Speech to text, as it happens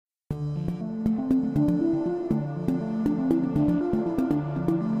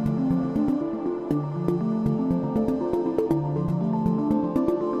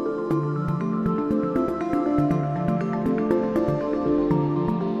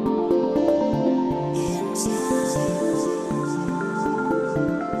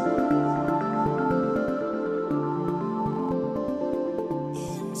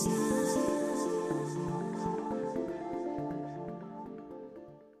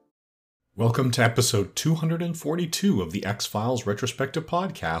Welcome to episode 242 of the X-Files Retrospective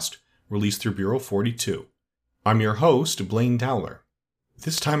Podcast, released through Bureau 42. I'm your host, Blaine Dowler.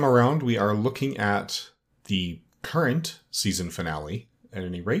 This time around, we are looking at the current season finale, at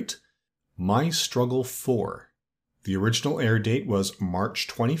any rate, My Struggle 4. The original air date was March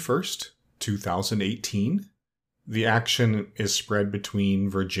 21st, 2018. The action is spread between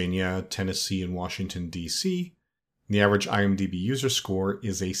Virginia, Tennessee, and Washington, D.C., The average IMDb user score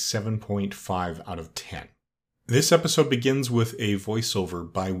is a 7.5 out of 10. This episode begins with a voiceover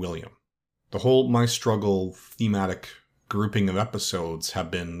by William. The whole My Struggle thematic grouping of episodes have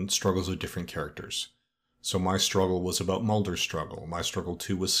been struggles of different characters. So My Struggle was about Mulder's struggle. My Struggle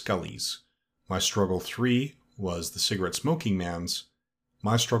 2 was Scully's. My Struggle 3 was the cigarette smoking man's.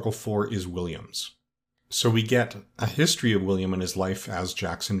 My Struggle 4 is William's. So we get a history of William and his life as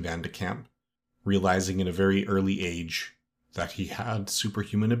Jackson Van de Kamp, realizing at a very early age that he had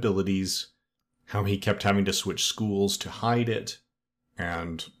superhuman abilities, how he kept having to switch schools to hide it,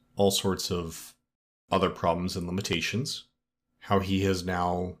 and all sorts of other problems and limitations. How he has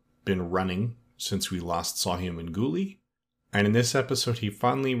now been running since we last saw him in Ghoulie. And in this episode, he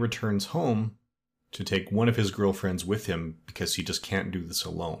finally returns home to take one of his girlfriends with him because he just can't do this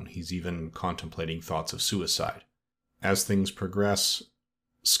alone. He's even contemplating thoughts of suicide. As things progress,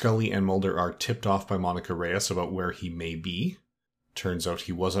 Scully and Mulder are tipped off by Monica Reyes about where he may be. Turns out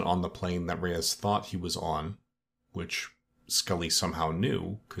he wasn't on the plane that Reyes thought he was on, which Scully somehow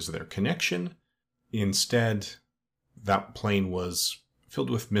knew because of their connection. Instead, that plane was filled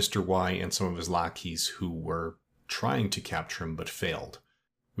with Mr. Y and some of his lackeys who were trying to capture him but failed.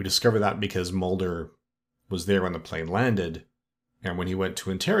 We discover that because Mulder was there when the plane landed, and when he went to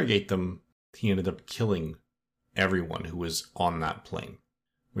interrogate them, he ended up killing everyone who was on that plane,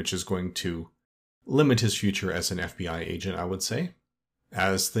 which is going to limit his future as an FBI agent, I would say.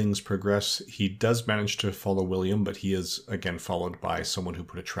 As things progress, he does manage to follow William, but he is again followed by someone who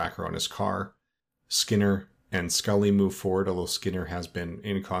put a tracker on his car. Skinner and Scully move forward, although Skinner has been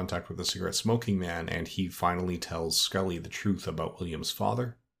in contact with the cigarette smoking man, and he finally tells Scully the truth about William's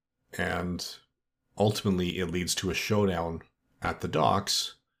father. And ultimately, it leads to a showdown at the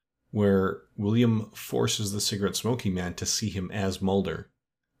docks, where William forces the cigarette smoking man to see him as Mulder,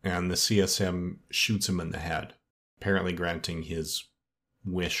 and the CSM shoots him in the head, apparently granting his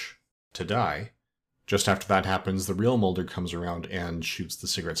wish to die. Just after that happens, the real Mulder comes around and shoots the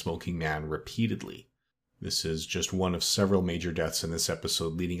cigarette smoking man repeatedly. This is just one of several major deaths in this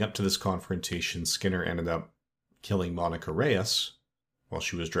episode. Leading up to this confrontation, Skinner ended up killing Monica Reyes while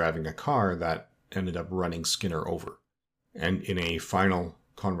she was driving a car that ended up running Skinner over. And in a final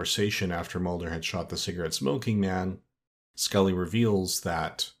conversation after Mulder had shot the cigarette smoking man, Scully reveals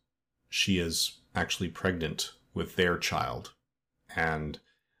that she is actually pregnant with their child. And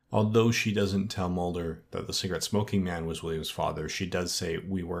although she doesn't tell Mulder that the cigarette smoking man was William's father, she does say,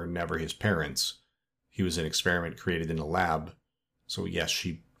 "We were never his parents. He was an experiment created in a lab. So yes,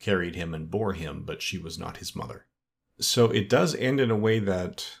 she carried him and bore him, but she was not his mother." So it does end in a way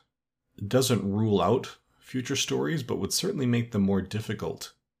that doesn't rule out future stories, but would certainly make them more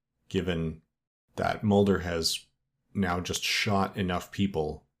difficult, given that Mulder has now just shot enough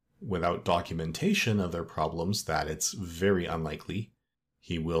people without documentation of their problems that it's very unlikely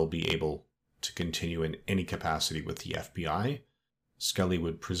he will be able to continue in any capacity with the FBI. Scully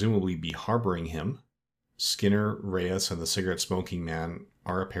would presumably be harboring him. Skinner, Reyes, and the cigarette smoking man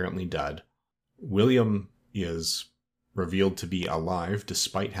are apparently dead. William is revealed to be alive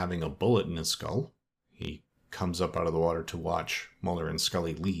despite having a bullet in his skull. He comes up out of the water to watch Mulder and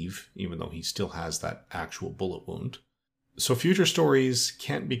Scully leave, even though he still has that actual bullet wound. So future stories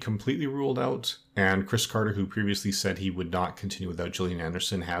can't be completely ruled out, and Chris Carter, who previously said he would not continue without Gillian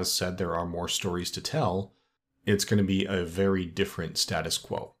Anderson, has said there are more stories to tell. It's going to be a very different status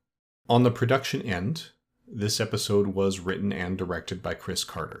quo. On the production end, this episode was written and directed by Chris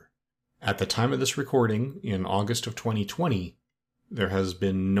Carter. At the time of this recording, in August of 2020, there has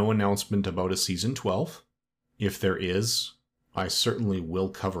been no announcement about a season 12. If there is, I certainly will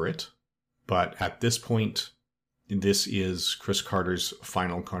cover it. But at this point, this is Chris Carter's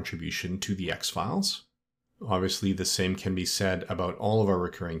final contribution to the X-Files. Obviously, the same can be said about all of our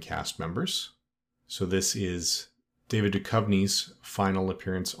recurring cast members. So this is David Duchovny's final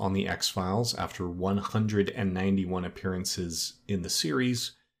appearance on the X-Files after 191 appearances in the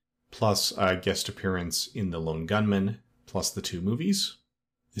series, plus a guest appearance in The Lone Gunman, plus the 2 movies.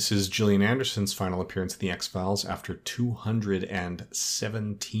 This is Gillian Anderson's final appearance in the X-Files after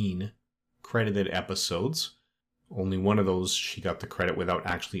 217 credited episodes. Only one of those she got the credit without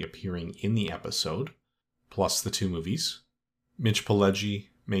actually appearing in the episode, plus the 2 movies. Mitch Pileggi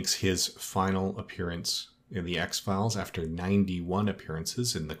makes his final appearance in The X-Files after 91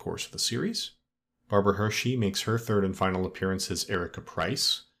 appearances in the course of the series. Barbara Hershey makes her third and final appearance as Erica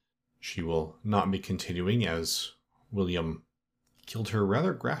Price. She will not be continuing as William killed her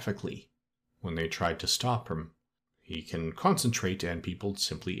rather graphically when they tried to stop him. He can concentrate and people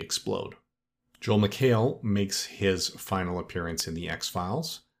simply explode. Joel McHale makes his final appearance in The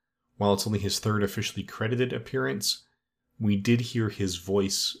X-Files. While it's only his third officially credited appearance, we did hear his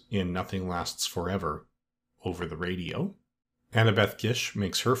voice in Nothing Lasts Forever over the radio. Annabeth Gish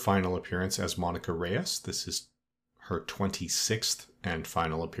makes her final appearance as Monica Reyes. This is her 26th and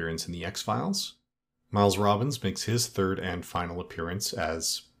final appearance in The X-Files. Miles Robbins makes his third and final appearance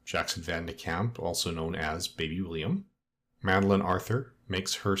as Jackson Van de Kamp, also known as Baby William. Madeline Arthur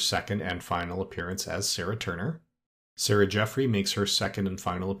makes her second and final appearance as Sarah Turner. Sarah Jeffrey makes her second and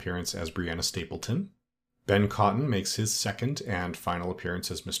final appearance as Brianna Stapleton. Ben Cotton makes his second and final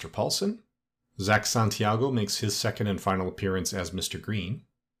appearance as Mr. Paulson. Zach Santiago makes his second and final appearance as Mr. Green.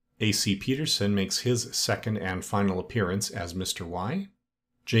 A.C. Peterson makes his second and final appearance as Mr. Y.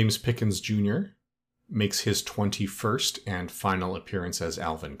 James Pickens Jr. makes his 21st and final appearance as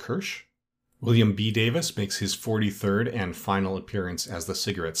Alvin Kirsch. William B. Davis makes his 43rd and final appearance as the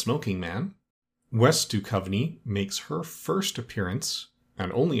Cigarette Smoking Man. Wes Duchovny makes her first appearance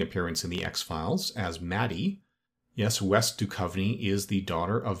and only appearance in The X-Files as Maddie. Yes, Wes Duchovny is the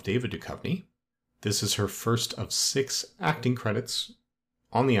daughter of David Duchovny. This is her first of 6 acting credits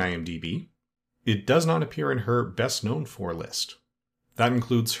on the IMDb. It does not appear in her best known for list. That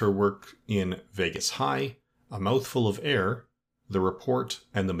includes her work in Vegas High, A Mouthful of Air, The Report,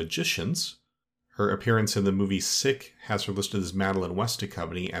 and The Magicians. Her appearance in the movie Sick has her listed as Madeline West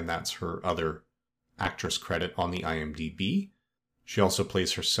Duchovny, and that's her other actress credit on the IMDb. She also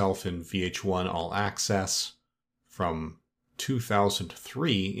plays herself in VH1 All Access from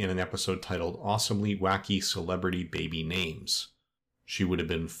 2003 in an episode titled Awesomely Wacky Celebrity Baby Names. She would have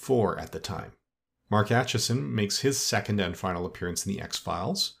been 4 at the time. Mark Atchison makes his second and final appearance in The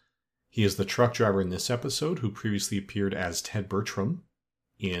X-Files. He is the truck driver in this episode who previously appeared as Ted Bertram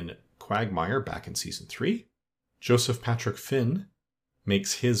in Quagmire back in Season 3. Joseph Patrick Finn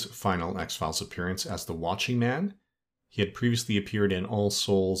makes his final X-Files appearance as the Watching Man. He had previously appeared in All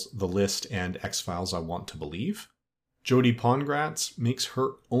Souls, The List, and X-Files I Want to Believe. Jodie Pongratz makes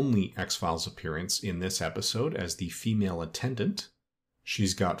her only X-Files appearance in this episode as the female attendant.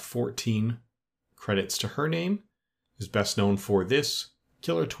 She's got 14 credits to her name, is best known for this,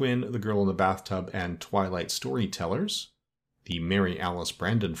 Killer Twin, The Girl in the Bathtub, and Twilight Storytellers, the Mary Alice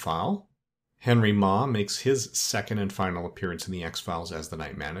Brandon File. Henry Ma makes his second and final appearance in The X-Files as the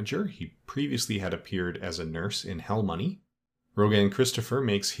Night Manager. He previously had appeared as a nurse in Hell Money. Rogan Christopher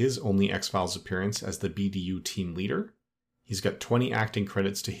makes his only X-Files appearance as the BDU team leader. He's got 20 acting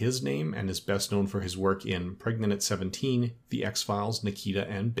credits to his name and is best known for his work in Pregnant at 17, The X-Files, Nikita,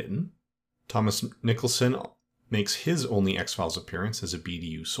 and Bitten. Thomas Nicholson makes his only X-Files appearance as a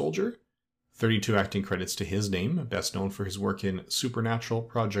BDU soldier. 32 acting credits to his name, best known for his work in Supernatural,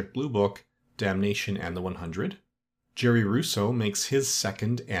 Project Blue Book, Damnation, and The 100. Jerry Russo makes his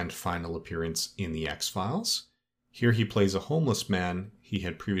second and final appearance in The X-Files. Here he plays a homeless man. He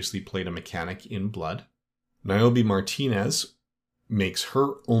had previously played a mechanic in Blood. Niobe Martinez makes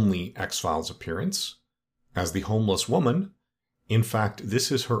her only X-Files appearance as the homeless woman. In fact,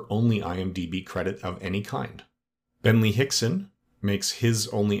 this is her only IMDb credit of any kind. Benley Hickson makes his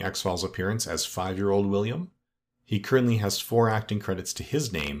only X-Files appearance as 5-year-old William. He currently has 4 acting credits to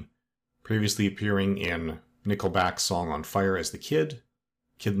his name, previously appearing in Nickelback's Song on Fire as the Kid,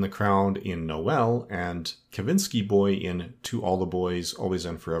 Kid in the Crowd in Noel, and Kavinsky Boy in To All the Boys, Always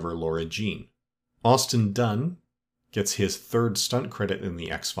and Forever, Laura Jean. Austin Dunn gets his 3rd stunt credit in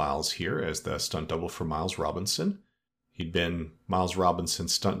The X-Files here as the stunt double for Miles Robinson. He'd been Miles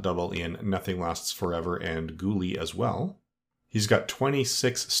Robinson's stunt double in Nothing Lasts Forever and Ghoulie as well. He's got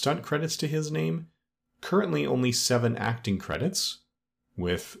 26 stunt credits to his name, currently only 7 acting credits,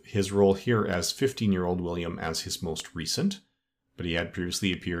 with his role here as 15-year-old William as his most recent. But he had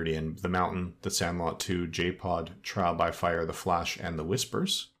previously appeared in The Mountain, The Sandlot 2, J-Pod, Trial by Fire, The Flash, and The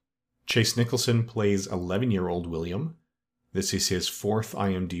Whispers. Chase Nicholson plays 11-year-old William. This is his 4th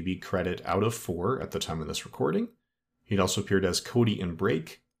IMDb credit out of 4 at the time of this recording. He'd also appeared as Cody in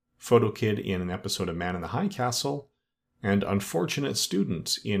Break, Photo Kid in an episode of Man in the High Castle, and Unfortunate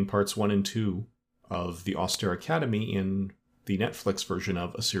Student in parts 1 and 2 of The Austere Academy in the Netflix version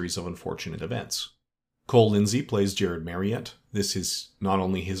of A Series of Unfortunate Events. Cole Lindsay plays Jared Marriott. This is not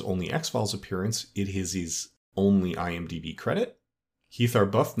only his only X-Files appearance, it is his only IMDb credit. Keith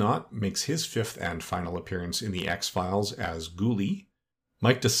Arbuthnot makes his 5th and final appearance in The X-Files as Ghoulie.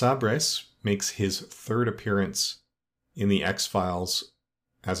 Mike DeSabres makes his third appearance in the X-Files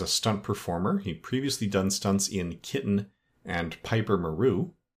as a stunt performer. He'd previously done stunts in Kitten and Piper Maru.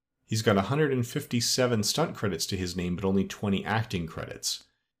 He's got 157 stunt credits to his name, but only 20 acting credits.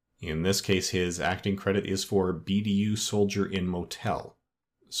 In this case, his acting credit is for BDU Soldier in Motel.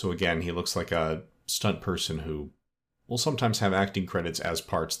 So again, he looks like a stunt person who will sometimes have acting credits as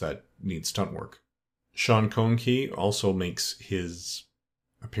parts that need stunt work. Sean Conkey also makes his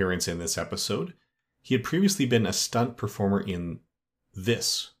appearance in this episode. He had previously been a stunt performer in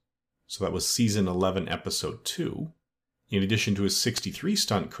This. So that was season 11, episode 2. In addition to his 63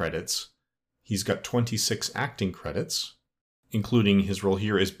 stunt credits, he's got 26 acting credits, including his role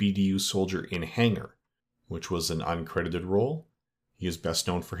here as BDU Soldier in Hangar, which was an uncredited role. He is best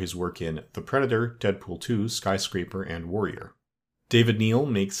known for his work in The Predator, Deadpool 2, Skyscraper, and Warrior. David Neal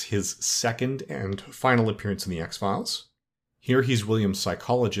makes his second and final appearance in the X-Files. Here he's William's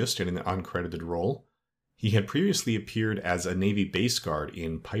psychologist in an uncredited role. He had previously appeared as a Navy base guard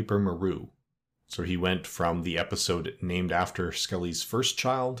in Piper Maru. So he went from the episode named after Scully's first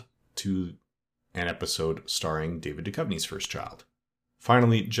child to an episode starring David Duchovny's first child.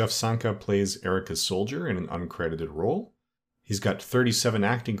 Finally, Jeff Sanka plays Erica's soldier in an uncredited role. He's got 37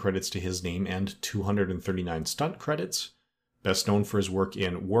 acting credits to his name and 239 stunt credits. Best known for his work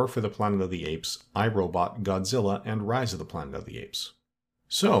in War for the Planet of the Apes, iRobot, Godzilla, and Rise of the Planet of the Apes.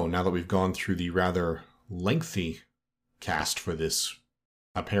 So, now that we've gone through the rather lengthy cast for this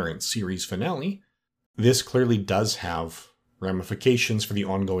apparent series finale, this clearly does have ramifications for the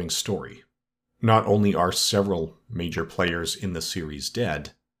ongoing story. Not only are several major players in the series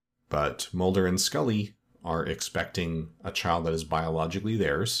dead, but Mulder and Scully are expecting a child that is biologically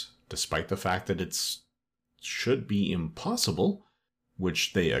theirs, despite the fact that it should be impossible,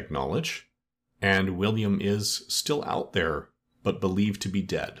 which they acknowledge, and William is still out there, but believed to be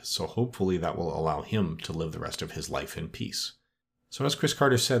dead, so hopefully that will allow him to live the rest of his life in peace. So as Chris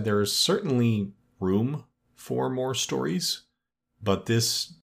Carter said, there is certainly room for more stories, but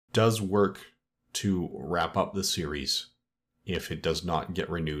this does work to wrap up the series if it does not get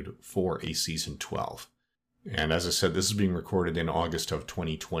renewed for a season 12. And as I said, this is being recorded in August of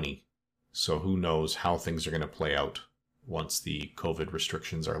 2020, so who knows how things are going to play out once the COVID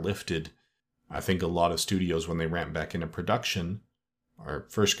restrictions are lifted. I think a lot of studios, when they ramp back into production, are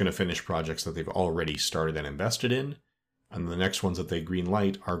first going to finish projects that they've already started and invested in, and the next ones that they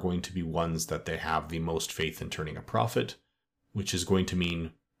greenlight are going to be ones that they have the most faith in turning a profit, which is going to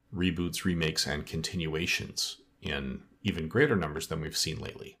mean reboots, remakes, and continuations in even greater numbers than we've seen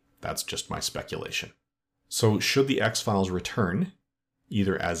lately. That's just my speculation. So should the X-Files return,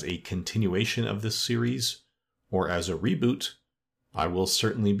 either as a continuation of this series or as a reboot, I will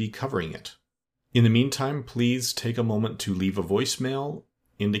certainly be covering it. In the meantime, please take a moment to leave a voicemail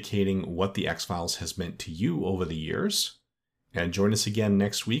indicating what the X-Files has meant to you over the years, and join us again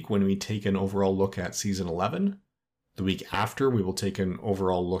next week when we take an overall look at Season 11. The week after, we will take an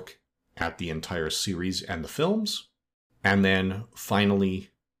overall look at the entire series and the films. And then, finally,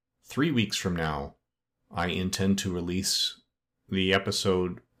 3 weeks from now, I intend to release the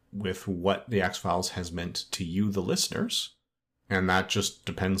episode with what the X-Files has meant to you, the listeners. And that just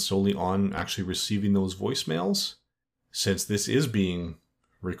depends solely on actually receiving those voicemails. Since this is being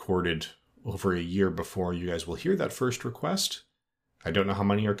recorded over a year before you guys will hear that first request, I don't know how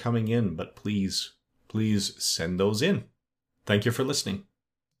many are coming in, but please send those in. Thank you for listening.